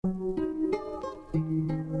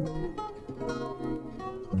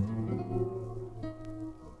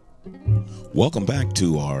Welcome back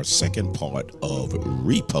to our second part of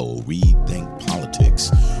Repo, Rethink Politics,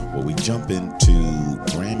 where we jump into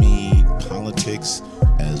Grammy politics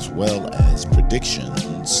as well as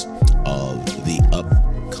predictions of the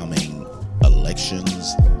upcoming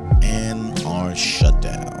elections and our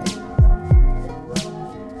shutdown.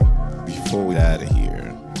 Before we get out of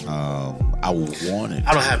here, I wanted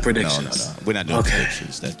I don't have predictions. No. We're not doing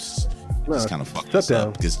predictions. That's kind of fucked us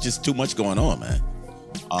up because just too much going on, man.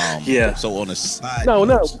 Yeah. So on the side, No,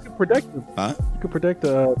 you can predict. Huh? You can predict.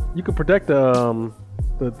 You can predict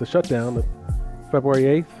the shutdown, of February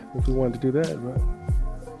 8th, if we wanted to do that.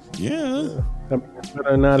 But, yeah. Whether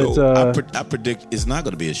or not I predict it's not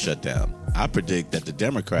going to be a shutdown. I predict that the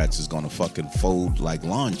Democrats is going to fucking fold like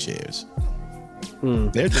lawn chairs.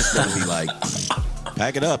 They're just going to be like,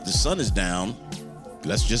 pack it up. The sun is down.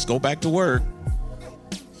 Let's just go back to work.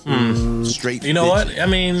 Straight. You know what? I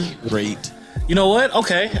mean, great. You know what?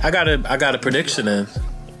 Okay, I got a prediction in.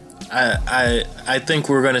 I think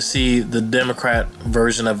we're gonna see the Democrat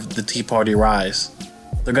version of the Tea Party rise.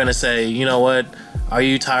 They're gonna say, you know what? Are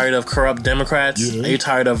you tired of corrupt Democrats? Yeah. Are you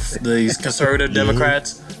tired of these conservative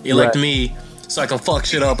Democrats? Elect me so I can fuck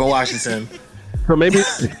shit up in Washington. So maybe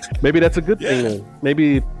that's a good thing. Then.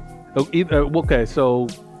 Maybe okay. So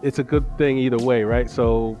it's a good thing either way, right?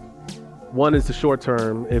 So one is the short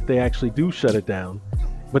term if they actually do shut it down.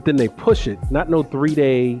 But then they push it, not no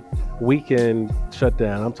 3-day weekend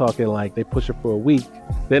shutdown. I'm talking like they push it for a week.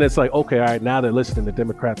 Then it's like, okay, all right, now they're listening. The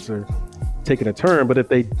Democrats are taking a turn. But if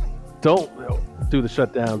they don't do the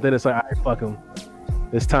shutdown, then it's like, all right, fuck them.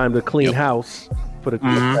 It's time to clean house for the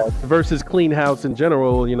Democrats. Versus clean house in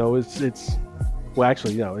general, it's well,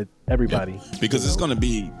 actually, everybody. Yeah, because it's going to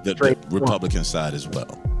be the Republican side as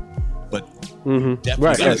well. But definitely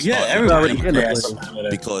right. Everybody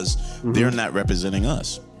because they're not representing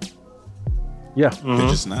us. Yeah. They're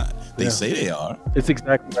just not. They say they are. It's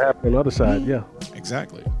exactly what happened on the other side. Yeah.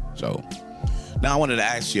 Exactly. So now I wanted to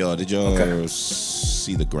ask y'all, did y'all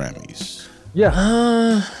see the Grammys?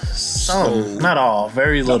 Yeah. Some, not all,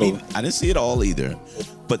 very little. I didn't see it all either.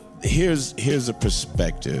 But here's a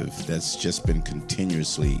perspective that's just been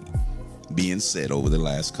continuously being said over the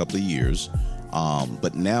last couple of years.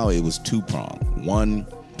 But now it was two-pronged. One,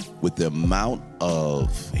 with the amount of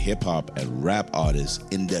hip-hop and rap artists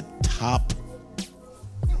in the top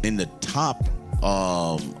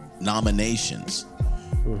nominations,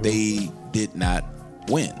 they did not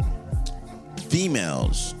win.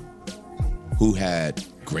 Females who had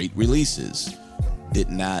great releases did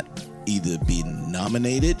not either be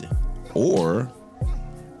nominated or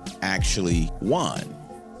actually won.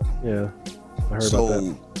 Yeah. I heard about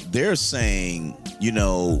that. They're saying,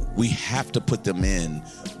 we have to put them in,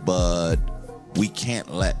 but we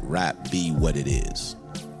can't let rap be what it is.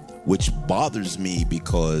 Which bothers me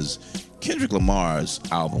because Kendrick Lamar's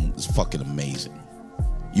album is fucking amazing.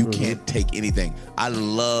 You can't take anything. I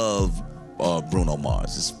love Bruno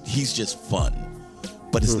Mars. He's just fun.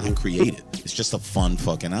 But it's not creative. It's just a fun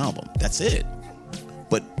fucking album. That's it.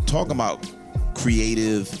 But talking about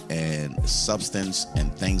creative and substance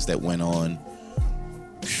and things that went on,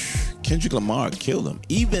 Kendrick Lamar killed him.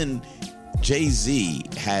 Even Jay-Z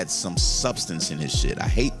had some substance in his shit. I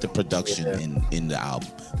hate the production in the album.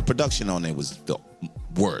 The production on it was the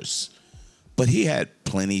worst. But he had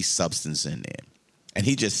plenty substance in there. And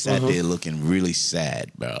he just sat there looking really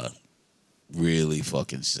sad, bro. Really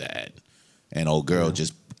fucking sad. And old girl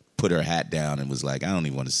just put her hat down and was like, I don't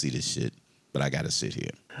even want to see this shit, but I got to sit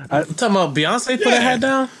here. I'm talking about Beyonce put her hat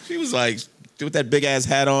down? She was like, with that big ass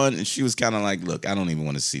hat on, and she was kind of like, look, I don't even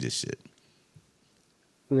want to see this shit.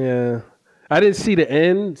 Yeah. I didn't see the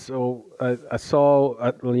end, so I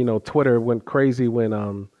saw, Twitter went crazy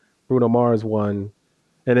when Bruno Mars won.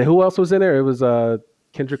 And then who else was in there? It was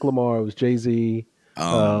Kendrick Lamar, it was Jay-Z.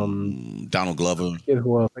 Donald Glover. And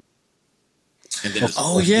who else? And then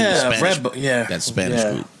that Spanish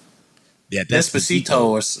group. Yeah,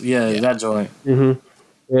 Despacito that joint.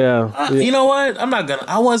 Yeah. You know what?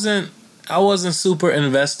 I wasn't super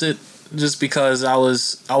invested just because I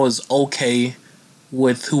was okay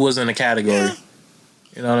with who was in the category. Yeah.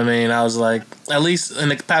 You know what I mean? I was like, at least in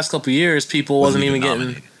the past couple of years, people wasn't even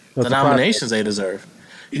getting the nominations they deserve.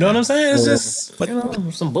 You know what I'm saying? It's just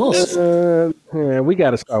some bullshit. We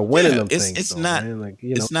got to start winning them things. It's not. Like,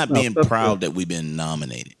 it's not being proud that we've been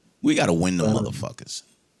nominated. We got to win the motherfuckers.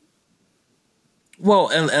 Well,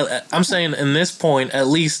 and I'm saying in this point, at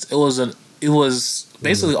least it was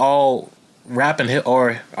basically all rap and hit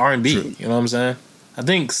or R&B. True. You know what I'm saying? I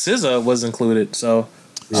think SZA was included, so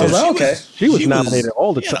I was like, okay. She was nominated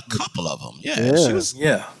all the time. A couple of them, she was.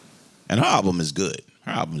 Yeah, and her album is good.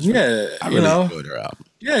 Her album is I really enjoyed her album.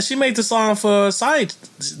 Yeah, she made the song for the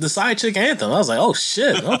side chick anthem. I was like, oh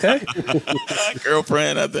shit, okay.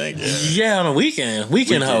 Girlfriend, I think. Yeah, Yeah, on a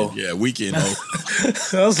weekend hoe. Yeah, weekend hoe.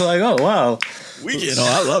 I was like, oh wow. Weekend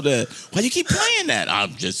hoe. I love that. Why you keep playing that?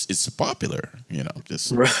 It's popular.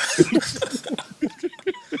 Just.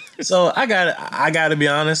 So I got to be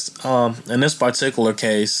honest. In this particular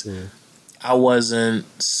case, I wasn't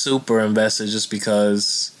super invested just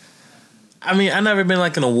because. I mean, I never been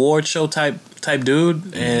like an award show type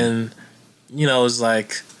dude, and it's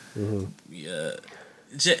like, yeah.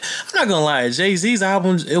 I'm not gonna lie, Jay-Z's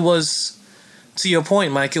albums. It was, to your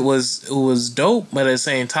point, Mike. It was dope, but at the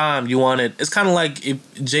same time, you wanted. It's kind of like if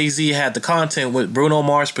Jay-Z had the content with Bruno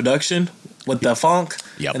Mars production with the funk,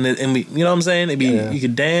 and we, you know what I'm saying? It'd be you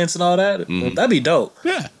could dance and all that. That'd be dope.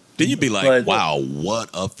 Yeah. Then you'd be like, wow, what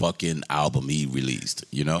a fucking album he released.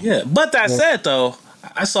 Yeah. But that said, though.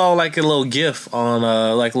 I saw like a little GIF on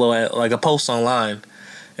like a post online,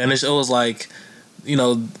 and it was like,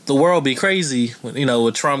 the world be crazy,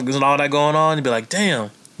 with Trump and all that going on. You'd be like, damn.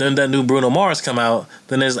 Then that new Bruno Mars come out.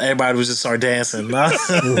 Then everybody was just start dancing, and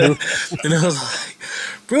it was like,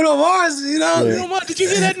 Bruno Mars, Bruno Mars, did you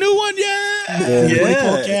hear that new one?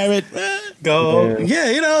 Yeah. Carrot, go. Yeah,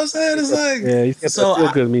 you know what I'm saying? It's like, he's got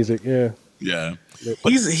feel good music. Yeah.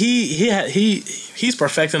 He's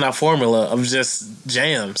perfecting that formula of just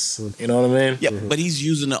jams. You know what I mean? Yeah, but he's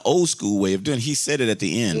using the old school way of doing it. He said it at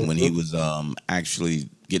the end when he was actually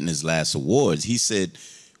getting his last awards. He said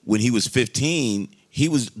when he was 15, he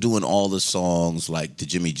was doing all the songs like the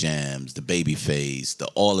Jimmy Jams, the Babyface,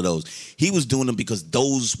 all of those. He was doing them because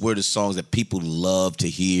those were the songs that people loved to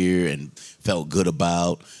hear and felt good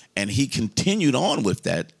about. And he continued on with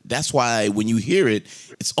that. That's why when you hear it,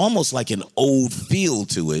 it's almost like an old feel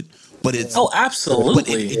to it. But it's absolutely. But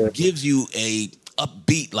it gives you a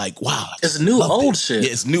upbeat, like, wow. It's new old shit.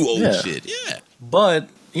 Yeah, it's new old shit. Yeah. But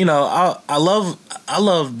I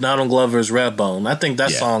love Donald Glover's Redbone. I think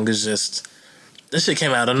that song is just this shit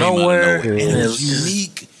came out of nowhere. And it was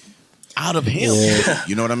unique out of him. Yeah.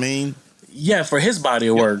 You know what I mean? Yeah, for his body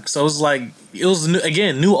of work. So it was like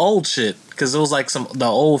new old shit. Because it was like the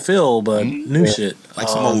old feel, but new shit. Like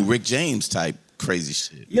some old Rick James type crazy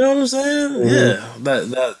shit. You know what I'm saying? Yeah,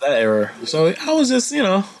 that era. So I was just, it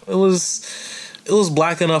was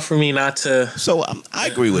black enough for me not to. So I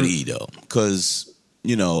agree with E though, because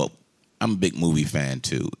I'm a big movie fan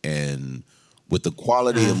too, and with the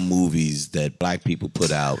quality of movies that black people put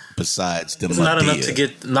out, besides the it's not enough to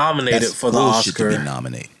get nominated for the Oscar. To be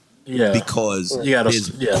nominated. Yeah, because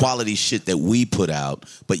there's quality shit that we put out,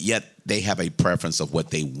 but yet they have a preference of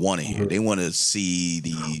what they want to hear. They want to see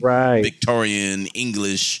the Victorian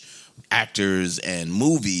English actors and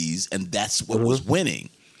movies, and that's what was winning.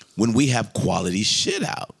 When we have quality shit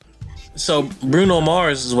out. So Bruno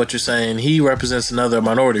Mars is what you're saying. He represents another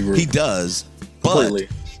minority group. He does, completely.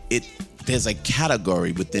 But there's a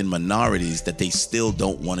category within minorities that they still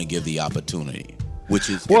don't want to give the opportunity,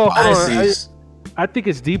 which is I think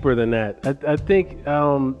it's deeper than that. I think,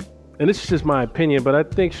 and this is just my opinion, but I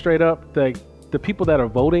think straight up, like the people that are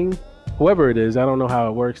voting, whoever it is, I don't know how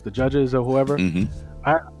it works, the judges or whoever.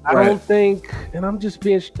 I don't think, and I'm just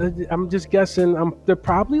guessing. They're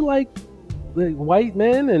probably like white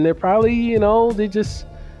men, and they're probably they just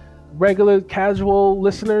regular casual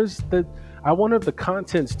listeners. That I wonder if the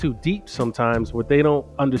content's too deep sometimes, where they don't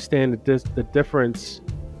understand the difference.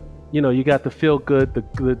 You got the feel good,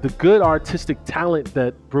 the good artistic talent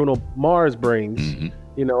that Bruno Mars brings, and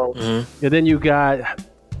then you got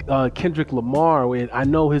Kendrick Lamar. I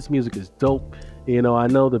know his music is dope. I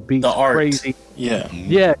know the beat's crazy. Yeah.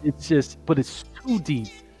 Yeah, it's just, but it's too deep.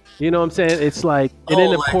 You know what I'm saying? It's like, and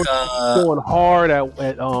then of course going hard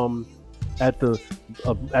at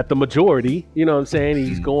the majority. You know what I'm saying?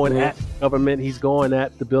 He's going at government. He's going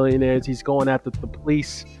at the billionaires. He's going at the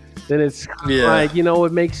police. Then it's like,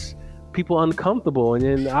 it makes people uncomfortable, and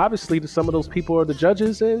then obviously some of those people are the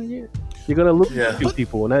judges, and you're gonna lose a few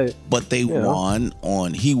people. And but they won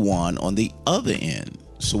on. He won on the other end.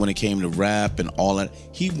 So when it came to rap and all that,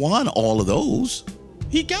 he won all of those.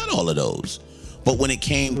 He got all of those. But when it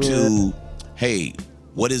came to, hey,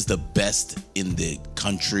 what is the best in the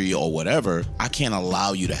country or whatever, I can't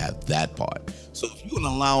allow you to have that part. So if you can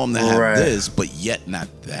allow him to have this, but yet not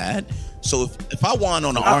that. So if I won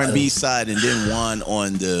on the R&B side and then won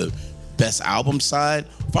on the best album side,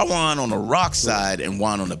 if I won on the rock side and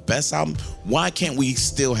won on the best album, why can't we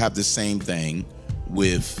still have the same thing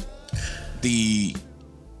with the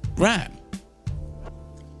rap?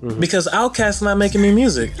 Because Outkast not making me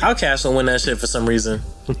music. Outkast will win that shit for some reason.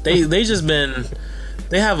 They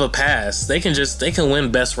have a pass. They can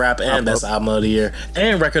win best rap and best album of the year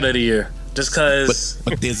and record of the year Just because.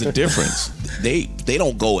 But there's a difference. They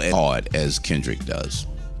don't go as hard as Kendrick does.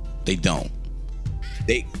 They don't.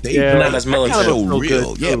 They not as militant. so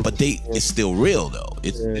real. Yeah, but it's still real though.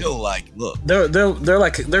 It's still like, look.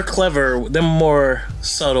 They're clever. They're more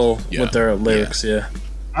subtle with their lyrics. Yeah.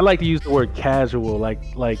 I like to use the word casual.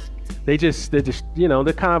 Like they're just they're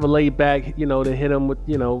kind of a laid back. They hit them with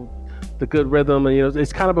the good rhythm, and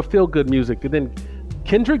it's kind of a feel good music. And then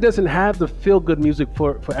Kendrick doesn't have the feel good music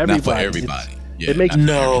for everybody. Not for everybody. It makes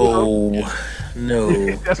no.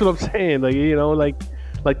 That's what I'm saying.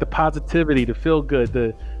 Like the positivity, the feel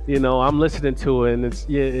good, I'm listening to it, and it's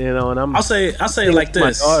and I'm. I'll say like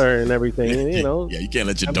this. My daughter and everything, Yeah, you can't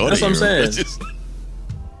let your daughter. That's what I'm saying.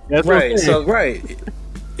 That's right. What I'm saying. So right.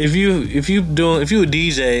 If you a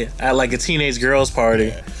DJ at like a teenage girls party,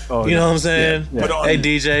 you know what I'm saying? Yeah. Hey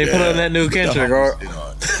DJ, put on that new Kendrick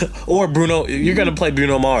or Bruno. You're gonna play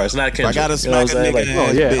Bruno Mars, not Kendrick. I gotta smack a nigga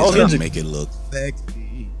ass bitch. Make it look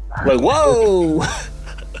sexy. Like whoa.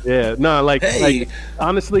 Yeah, no, like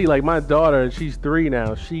honestly, like my daughter, she's 3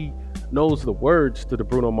 now. She knows the words to the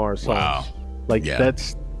Bruno Mars songs. Wow. Like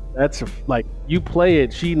that's like you play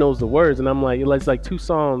it, she knows the words, and I'm like, it's like 2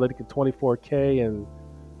 songs, like 24K and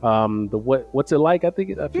the what's it like? I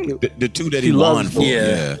think the 2 that he won for.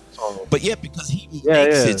 Yeah. But because he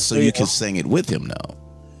makes it so you can sing it with him now.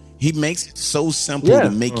 He makes it so simple to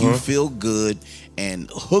make you feel good and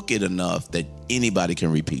hook it enough that anybody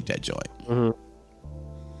can repeat that joint.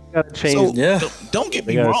 Gotta change. So, don't get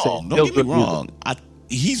me wrong. Don't get me wrong.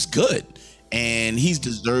 He's good and he's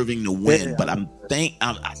deserving to win. But I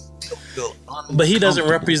still feel But he doesn't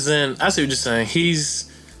represent. I see what you're saying.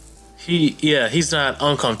 He's not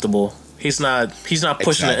uncomfortable. He's not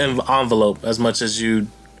pushing the envelope as much as you,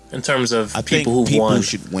 in terms of people who won. People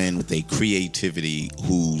should win with a creativity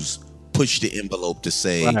who's pushed the envelope to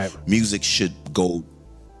say music should go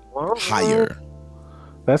higher.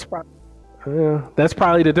 That's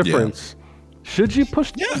probably the difference. Yeah. Should you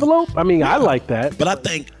push the envelope? I mean, I like that, but I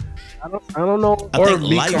think I don't know. I think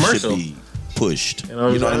life should be pushed. You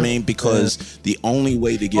know what I mean? Because the only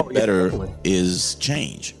way to get better is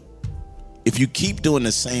change. If you keep doing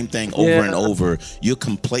the same thing over and over, you're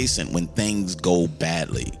complacent when things go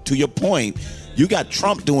badly. To your point, you got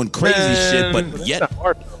Trump doing crazy shit, but yet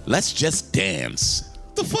let's just dance.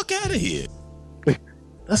 Get the fuck out of here.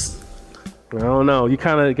 I don't know. You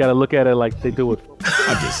kind of got to look at it like they do it.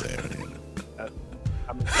 I'm just saying.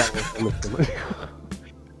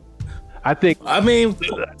 I mean,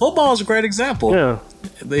 football is a great example. Yeah.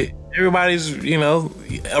 Everybody's,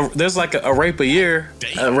 there's like a rape a year,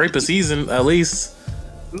 a rape a season at least.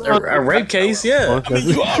 A rape case, yeah. I mean,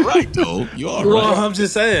 you are right, though. You are right. Well, I'm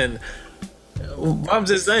just saying,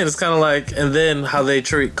 it's kind of like, and then how they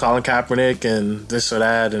treat Colin Kaepernick and this or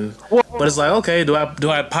that, but it's like, okay, do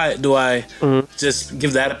I just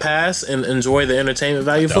give that a pass and enjoy the entertainment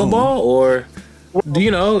value of football, or do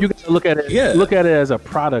you gotta look at it? Yeah, look at it as a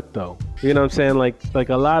product, though. You know what I'm saying? Like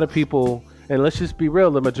a lot of people, and let's just be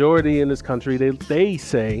real, the majority in this country, they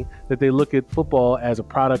say that they look at football as a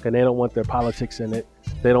product, and they don't want their politics in it.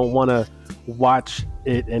 They don't want to watch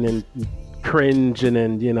it and then cringe, and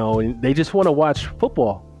then and they just want to watch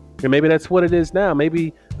football. And maybe that's what it is now.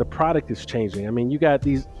 Maybe the product is changing. I mean, you got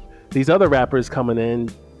these other rappers coming in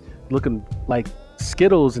looking like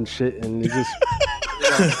Skittles and shit, and they just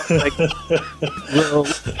like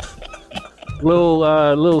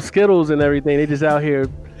little Skittles and everything. They just out here,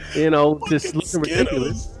 just looking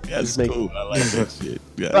ridiculous. That's cool. I like that shit.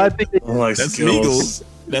 Yeah. I think that's Migos.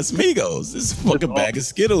 That's Migos. This is a fucking bag of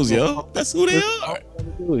Skittles, yo. That's who they are.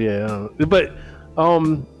 Yeah, but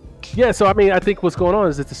so I mean, I think what's going on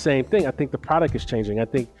is it's the same thing. I think the product is changing. I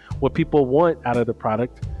think what people want out of the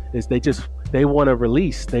product is they want to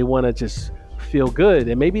release. They want to just feel good,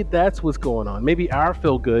 and maybe that's what's going on. Maybe our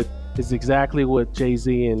feel good is exactly what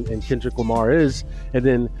Jay-Z and Kendrick Lamar is, and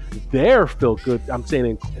then their feel good, I'm saying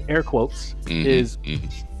in air quotes, is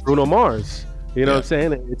Bruno Mars. You know what I'm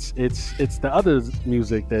saying? It's the other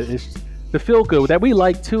music that is the feel good that we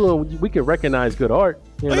like too, and we can recognize good art,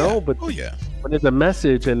 but when there's a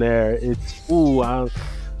message in there, it's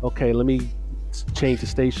okay, let me change the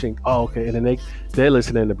station. Oh, okay, and then they're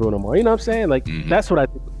listening to Bruno Mars. You know what I'm saying? Like that's what I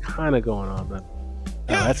think is kind of going on, but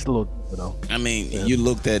that's a little different, though. I mean, you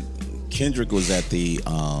looked at Kendrick was at the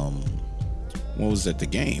the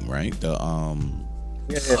game, right? The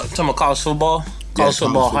talking about college football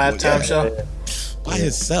halftime show by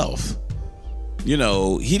himself. He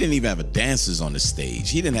didn't even have dancers on the stage.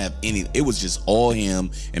 He didn't have any. It was just all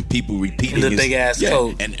him and people repeating the big ass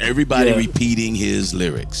coat, and everybody repeating his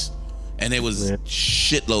lyrics. And there was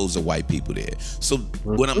shitloads of white people there. So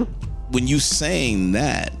when you saying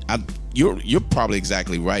that, you're probably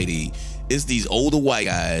exactly right. It's these older white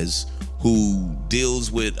guys who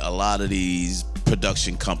deals with a lot of these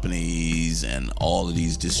production companies and all of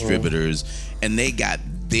these distributors, and they got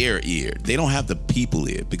their ear. They don't have the people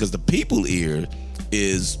ear, because the people ear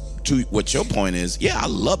is, to what your point is, yeah, I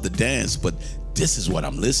love the dance, but this is what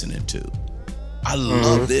I'm listening to. I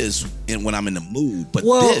love this and when I'm in the mood, but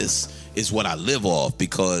this is what I live off,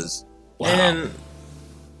 because and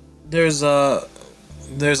there's always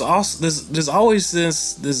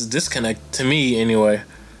this disconnect, to me anyway.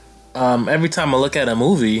 Every time I look at a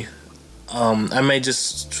movie, I may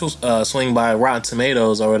just swing by Rotten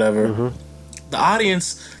Tomatoes or whatever. The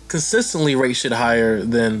audience consistently rates shit higher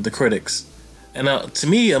than the critics. And to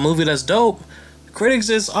me, a movie that's dope, critics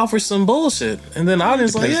just offer some bullshit, and then the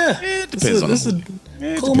audience this is a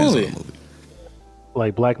cool movie.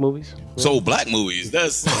 Like black movies. So black movies,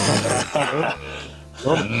 that's black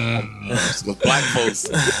folks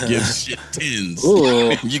give shit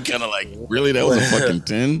 10s. You kind of like, really? That was a fucking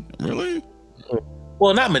 10? Really?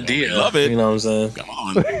 Well, not Medea. Love it. You know what I'm saying? Come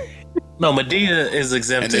on. No, Medea is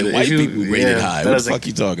exempted. And then white people rated high. What the fuck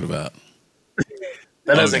you talking about?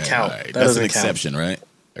 That doesn't count. Right. That That's doesn't an exception, right?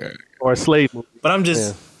 Or a slave movie. But I'm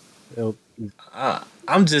just,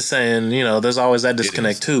 I'm just saying, there's always that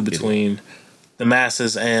disconnect too between the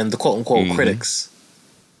masses and the quote unquote critics,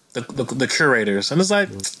 the curators, and it's like,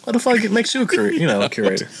 what the fuck makes you a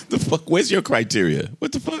curator? The fuck? Where's your criteria?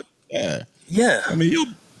 What the fuck? Yeah. I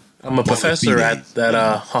mean, I'm a professor at that.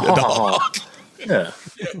 Yeah.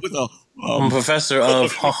 I'm a professor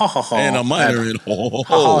of and a minor in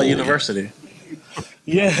University.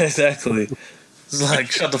 Yeah, exactly. It's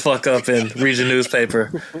like, shut the fuck up and read your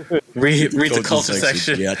newspaper. Read the culture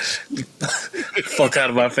section. Yeah. Fuck out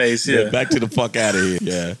of my face. Yeah. Back to the fuck out of here.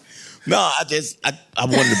 Yeah. No, I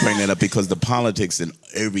wanted to bring that up because the politics and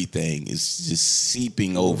everything is just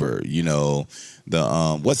seeping over. The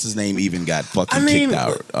what's his name even got fucking kicked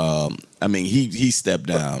out. He stepped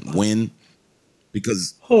down. When?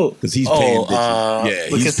 Because he's paying bitches.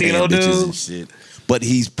 The he's casino paying bitches dude? and shit. But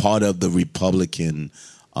he's part of the Republican,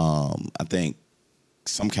 I think,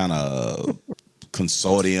 some kind of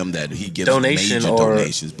consortium that he gives major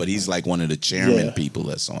donations. But he's like one of the chairman people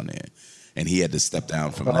that's on there, and he had to step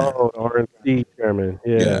down from that. Oh, RNC chairman.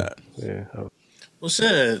 Yeah. Well,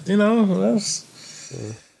 shit. That's.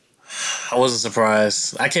 I wasn't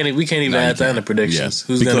surprised. We can't even add that in the predictions.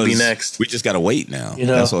 Who's going to be next? We just got to wait now.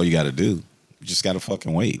 That's all you got to do. You just got to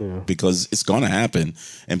fucking wait because it's going to happen.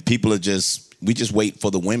 And people we just wait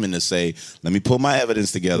for the women to say, let me pull my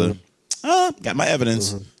evidence together. Got my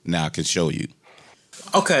evidence. Now I can show you.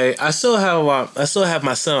 Okay. I still have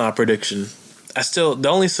my semi prediction. The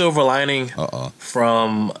only silver lining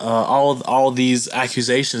from all these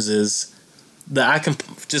accusations is that I can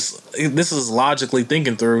this is logically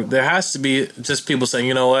thinking through. There has to be just people saying,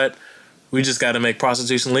 you know what, we just got to make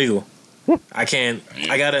prostitution legal. I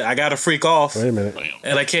gotta freak off. Wait a minute.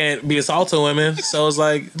 And I can't be assaulting women. So it's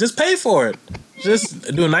like, just pay for it.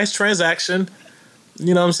 Just do a nice transaction.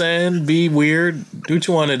 You know what I'm saying? Be weird. Do what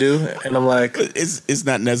you want to do. And I'm like, but it's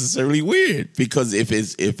not necessarily weird because if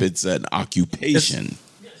it's an occupation.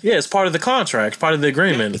 It's part of the contract, part of the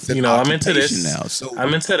agreement. I'm into this now. So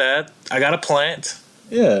I'm into that. I got a plant.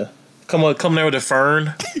 Yeah. Come there with a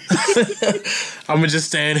fern. I'm gonna just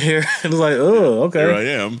stand here and it's like, oh, okay. Here I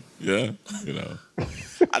am. Yeah.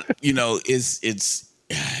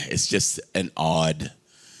 It's just an odd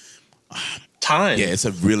time. Yeah, it's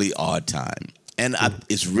a really odd time. And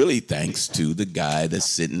it's really thanks to the guy that's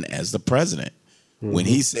sitting as the president. When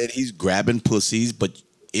he said he's grabbing pussies, but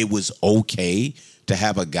it was okay to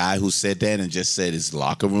have a guy who said that and just said it's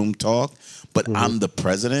locker room talk. But I'm the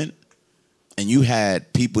president, and you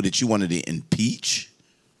had people that you wanted to impeach.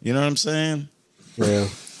 You know what I'm saying? Yeah.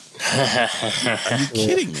 Are you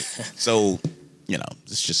kidding me? So,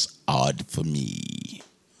 it's just odd for me.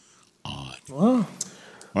 Odd. Well,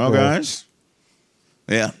 guys.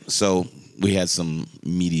 Yeah, so we had some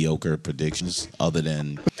mediocre predictions other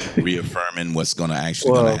than reaffirming what's going to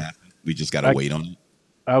actually going to happen. We just got to wait on it.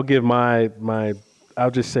 I'll give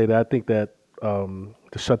I'll just say that I think that the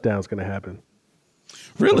shutdown's going to happen.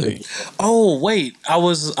 Really? Oh, wait. I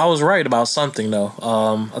was right about something, though.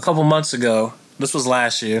 A couple months ago, this was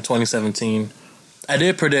last year, 2017, I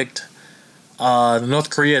did predict the North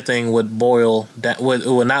Korea thing would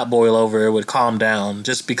not boil over. It would calm down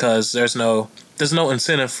just because there's no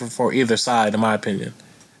incentive for either side, in my opinion.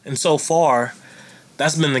 And so far,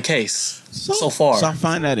 that's been the case. So far. So I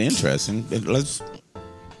find that interesting. Let's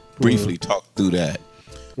briefly talk through that.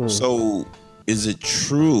 So is it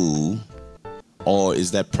true or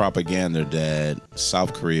is that propaganda that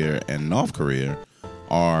South Korea and North Korea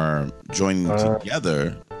are joining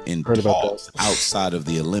together in talks outside of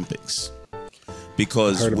the Olympics?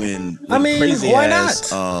 Because when crazy why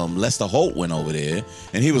ass not? Lester Holt went over there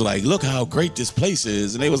and he was like, look how great this place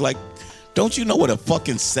is, and they was like, don't you know what a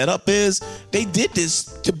fucking setup is? They did this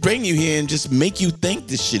to bring you here and just make you think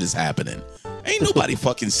this shit is happening. Ain't nobody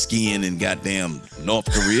fucking skiing in goddamn North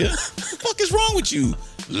Korea. What the fuck is wrong with you,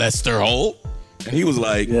 Lester Holt? And he was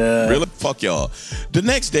like, really? Fuck y'all. The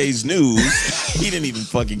next day's news, he didn't even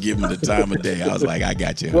fucking give him the time of day. I was like, I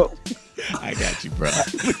got you. Well, I got you, bro.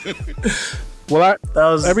 Well,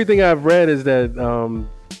 everything I've read is that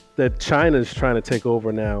that China's trying to take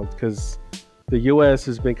over now because the U.S.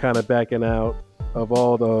 has been kind of backing out of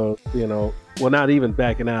all the, well, not even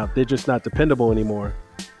backing out. They're just not dependable anymore.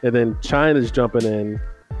 And then China's jumping in,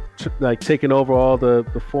 like taking over all the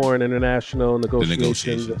foreign international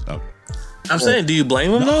negotiations. Oh. I'm saying, do you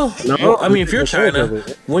blame them though? No, I mean, if you're China,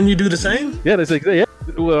 wouldn't you do the same? Yeah,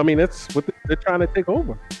 well, I mean, that's what they're trying to take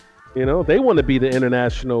over. They want to be the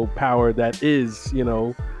international power that is,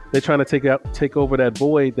 they're trying to take over that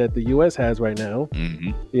void that the U.S. has right now.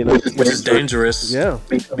 Mm-hmm. Which is dangerous. Yeah,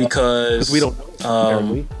 because we don't.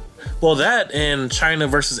 Well, that and China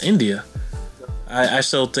versus India, I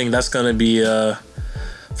still think that's going to be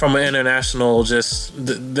from an international. That's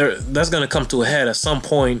going to come to a head at some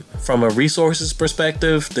point from a resources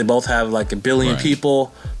perspective. They both have like 1 billion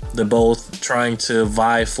people. They're both trying to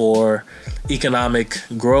vie for economic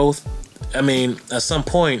growth. I mean, at some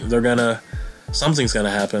point something's gonna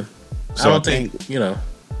happen. So I don't think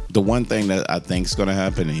the one thing that I think is gonna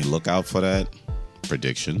happen, and you look out for that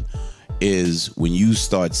prediction, is when you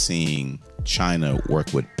start seeing China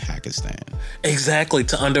work with Pakistan. Exactly,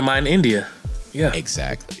 to undermine India. Yeah,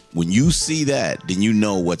 exactly. When you see that, then you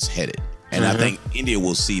know what's headed. And I think India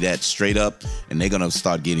will see that straight up, and they're gonna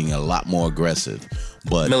start getting a lot more aggressive.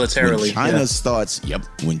 But militarily, when China starts,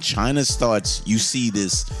 when China starts, you see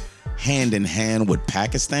this hand in hand with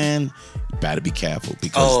Pakistan. You better be careful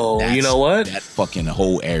because you know what? That fucking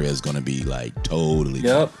whole area is gonna be like totally.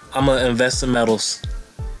 Yep, I'm gonna invest in metals.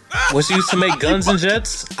 What's used to make guns and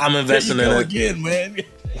jets? I'm investing in it again, man.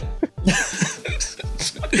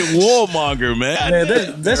 Warmonger,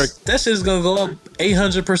 man. That shit's gonna go up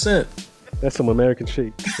 800%. That's some American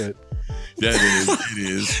shit. It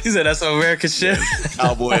is. He said that's some American shit.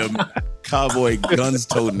 Cowboy guns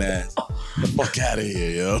toting ass. The fuck out of here,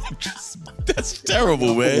 yo. That's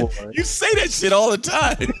terrible, man. You say that shit all the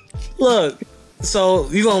time. Look, so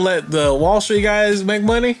you gonna let the Wall Street guys make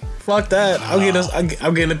money? Fuck that.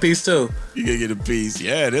 I'm getting a piece too. You gonna get a piece?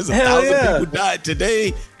 Yeah, there's 1,000 people died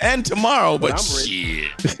today and tomorrow, but shit,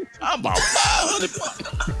 I'm about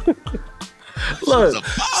 500. Look,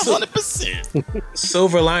 500%.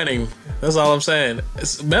 Silver lining. That's all I'm saying.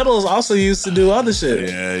 Metal is also used to do other shit.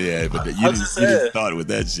 Yeah, but you didn't start with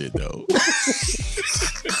that shit though.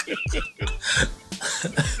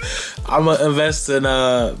 I'm gonna invest in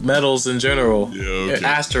metals in general. Yeah, okay.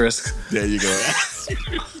 Asterisk. There you go.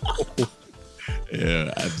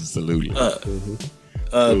 Yeah, absolutely.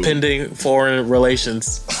 Pending foreign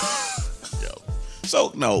relations.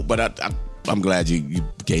 So no, but I'm glad you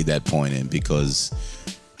gave that point in because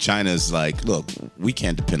China's like, look, we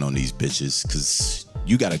can't depend on these bitches because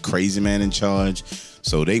you got a crazy man in charge.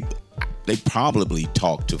 So they probably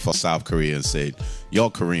talked to South Korea and said, y'all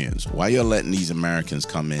Koreans, why y'all letting these Americans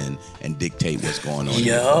come in and dictate what's going on?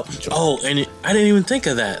 Yep. Oh, and I didn't even think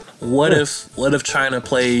of that. What if China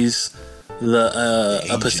plays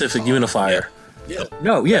a Pacific unifier? Yeah.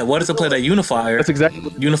 No, yeah. What if they play that unifier? That's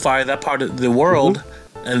exactly unify that part of the world,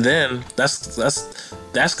 and then that's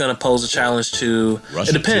gonna pose a challenge to Russia.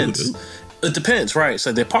 It depends. It depends, right?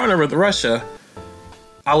 So they partner with Russia.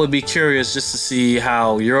 I would be curious just to see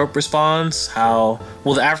how Europe responds. How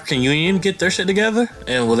will the African Union get their shit together,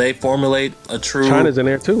 and will they formulate a true? China's in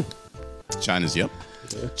there too. China's in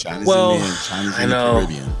there. China's in the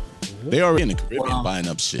Caribbean. They are in the Caribbean buying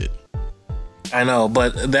up shit. I know,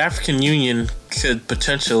 but the African Union could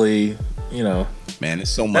potentially, man, it's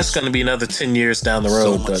so much. That's going to be another 10 years down the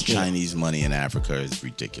road. So much Chinese money in Africa is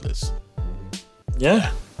ridiculous.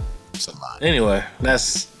 Yeah. It's a lot. Anyway,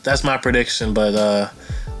 that's my prediction, but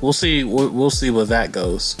we'll see. We'll see where that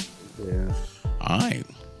goes. Yeah. All right,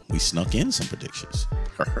 we snuck in some predictions.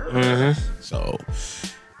 Mm-hmm. So.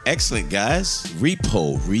 Excellent, guys.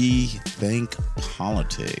 Rethink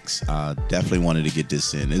politics. Definitely wanted to get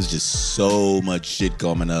this in. There's just so much shit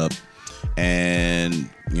coming up. And,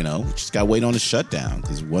 we just got to wait on the shutdown.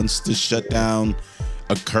 Because once the shutdown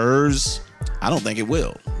occurs, I don't think it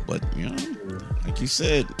will. But, like you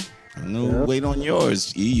said, I'm gonna wait on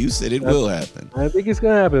yours. You said it will happen. I think it's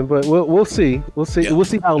gonna happen, but we'll see. We'll see. Yeah. We'll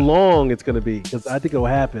see how long it's gonna be, because I think it'll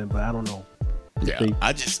happen, but I don't know. Yeah,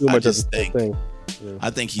 I just think. Yeah. I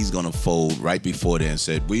think he's gonna fold right before then.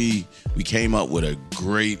 Said we came up with a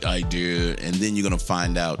great idea, and then you're gonna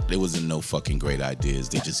find out there wasn't no fucking great ideas.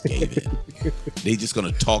 They just gave in. They just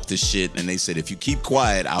gonna talk the shit, and they said if you keep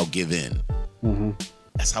quiet, I'll give in. Mm-hmm.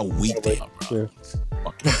 That's how weak they are, bro.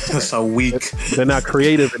 Yeah. That's so weak. They're not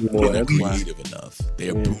creative anymore. They're not That's why. creative enough.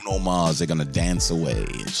 They're Bruno Mars. They're gonna dance away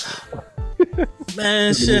and shit.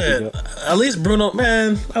 Man, shit. At least Bruno,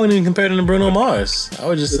 man, I wouldn't even compare them to Bruno Mars. I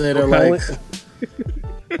would just say they're like.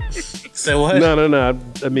 Say what? No.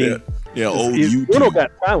 I mean, old Bruno YouTube.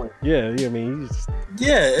 got talent. Yeah. I mean, he's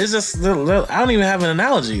Yeah, it's just I don't even have an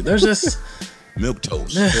analogy. They're just Milk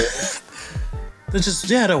toast. they're just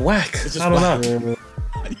they're whack. I don't know.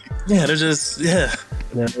 Yeah, they're just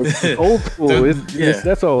it's old school.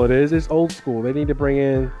 That's all it is. It's old school. They need to bring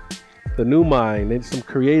in the new mind. They need some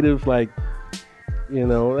creative, like,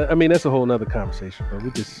 I mean, that's a whole nother conversation. But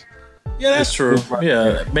we just that's true.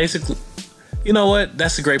 Yeah, basically. You know what?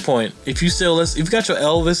 That's a great point. If you got your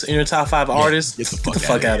Elvis in your top 5 artists, get the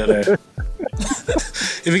fuck out of there.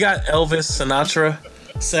 If you got Elvis, Sinatra,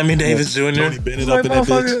 Sammy Davis Jr., Tony Bennett up in that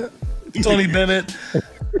bitch. Tony Bennett,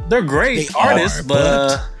 they're great artists,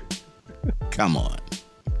 but come on.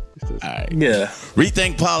 All right. Yeah.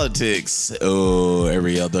 Rethink Politics. Oh,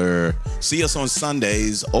 every other. See us on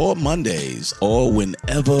Sundays or Mondays or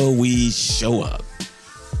whenever we show up.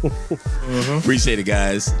 Appreciate it,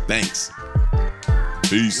 guys. Thanks.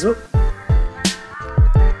 Peace. Yep.